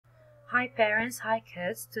Hi parents, hi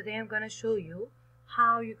kids. Today I'm going to show you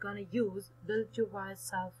how you're going to use Build Your Wild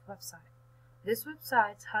Self website. This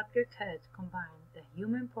website helps your kid combine the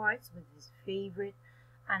human parts with his favorite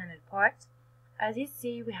animal parts. As you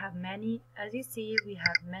see, we have many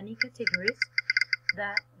categories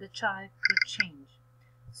that the child could change.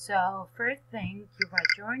 So first thing, you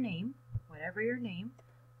write your name, whatever your name.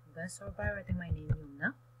 I'm going to start by writing my name,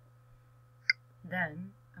 Yumna.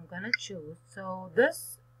 Then I'm going to choose. So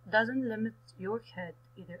this doesn't limit your kid,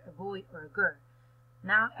 either a boy or a girl.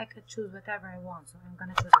 Now I could choose whatever I want. So I'm going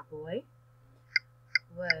to choose a boy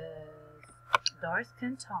with dark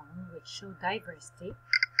skin tone, which show diversity.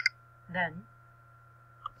 Then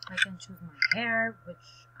I can choose my hair,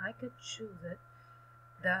 which I could choose it.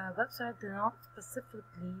 The website does not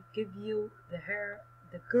specifically give you the hair,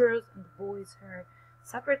 the girls and the boys' hair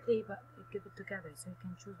separately, but it gives it together, so you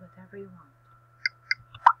can choose whatever you want.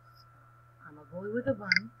 So I'm a boy with a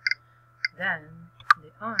bun. Then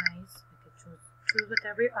the eyes, you can choose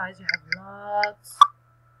whatever your eyes. You have lots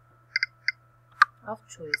of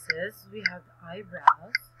choices. We have the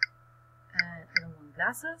eyebrows, and I don't want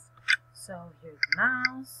glasses, so here's the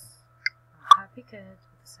mouse, a happy kid with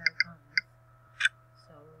the sad eyes.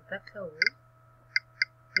 So the clothes,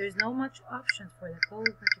 there's no much options for the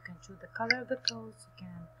clothes, but you can choose the color of the clothes. You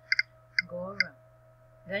can go around.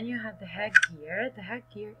 Then you have the headgear. The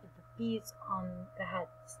headgear is the piece on the head.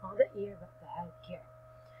 It's not the ear, but the headgear.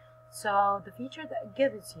 So the feature that it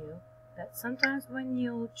gives you, that sometimes when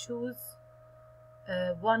you choose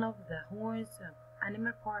one of the horns of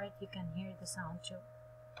animal part, you can hear the sound too.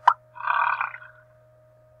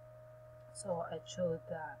 So I chose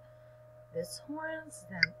this horns,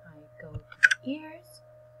 then I go to the ears,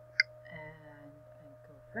 and I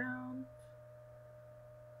go round.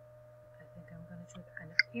 I think I'm gonna choose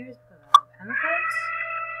ears because I love elephants.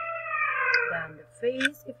 Then the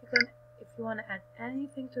face, if you want to add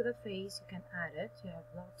anything to the face, you can add it. You have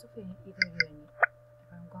lots of it, either you need.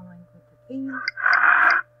 If I'm going with the theme,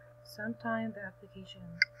 sometimes the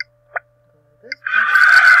application goes this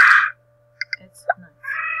way. It's nice.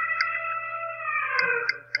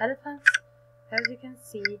 Elephants, as you can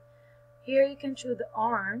see, here you can choose the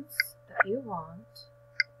arms that you want.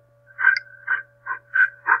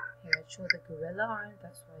 Here I chose the gorilla arm,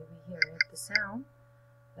 that's why we hear the sound.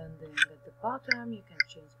 Then at the bottom you can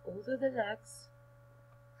change also the legs.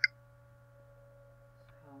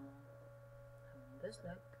 So on this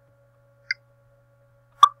leg,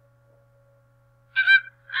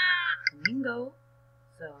 flamingo.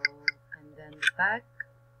 So and then the back.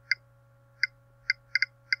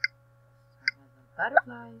 So I have a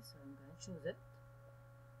butterfly, so I'm gonna choose it.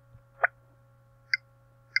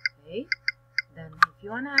 Okay. Then if you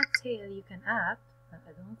wanna add tail, you can add, but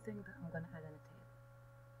I don't think that I'm gonna add any tail.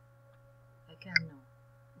 I can no.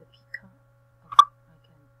 The peacock. Okay, I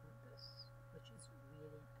can put this, which is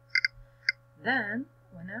really nice. Then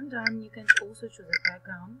when I'm done, you can also choose a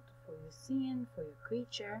background for your scene, for your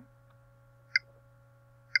creature.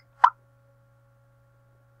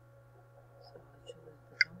 So I choose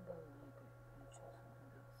the jungle, and I choose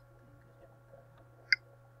something else.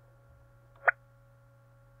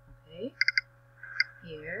 Okay.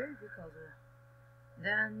 Here because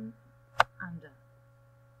then I'm done.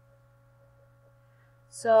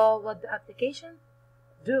 So what the application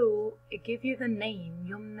do, it give you the name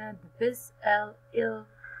Yumna BizLil.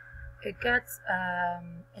 It gets a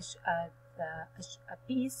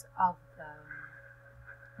piece of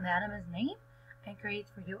the animal's name and create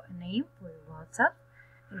for you a name for your WhatsApp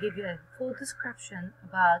and give you a full description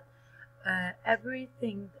about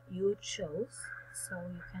everything that you chose, so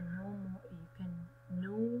you can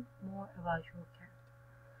know more about your character.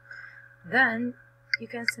 Then you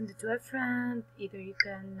can send it to a friend, either you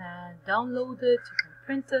can download it, you can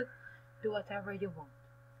print it, do whatever you want.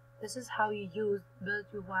 This is how you use Build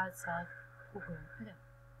Your Wild Self program.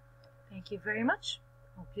 Thank you very much.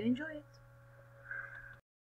 Hope you enjoy it.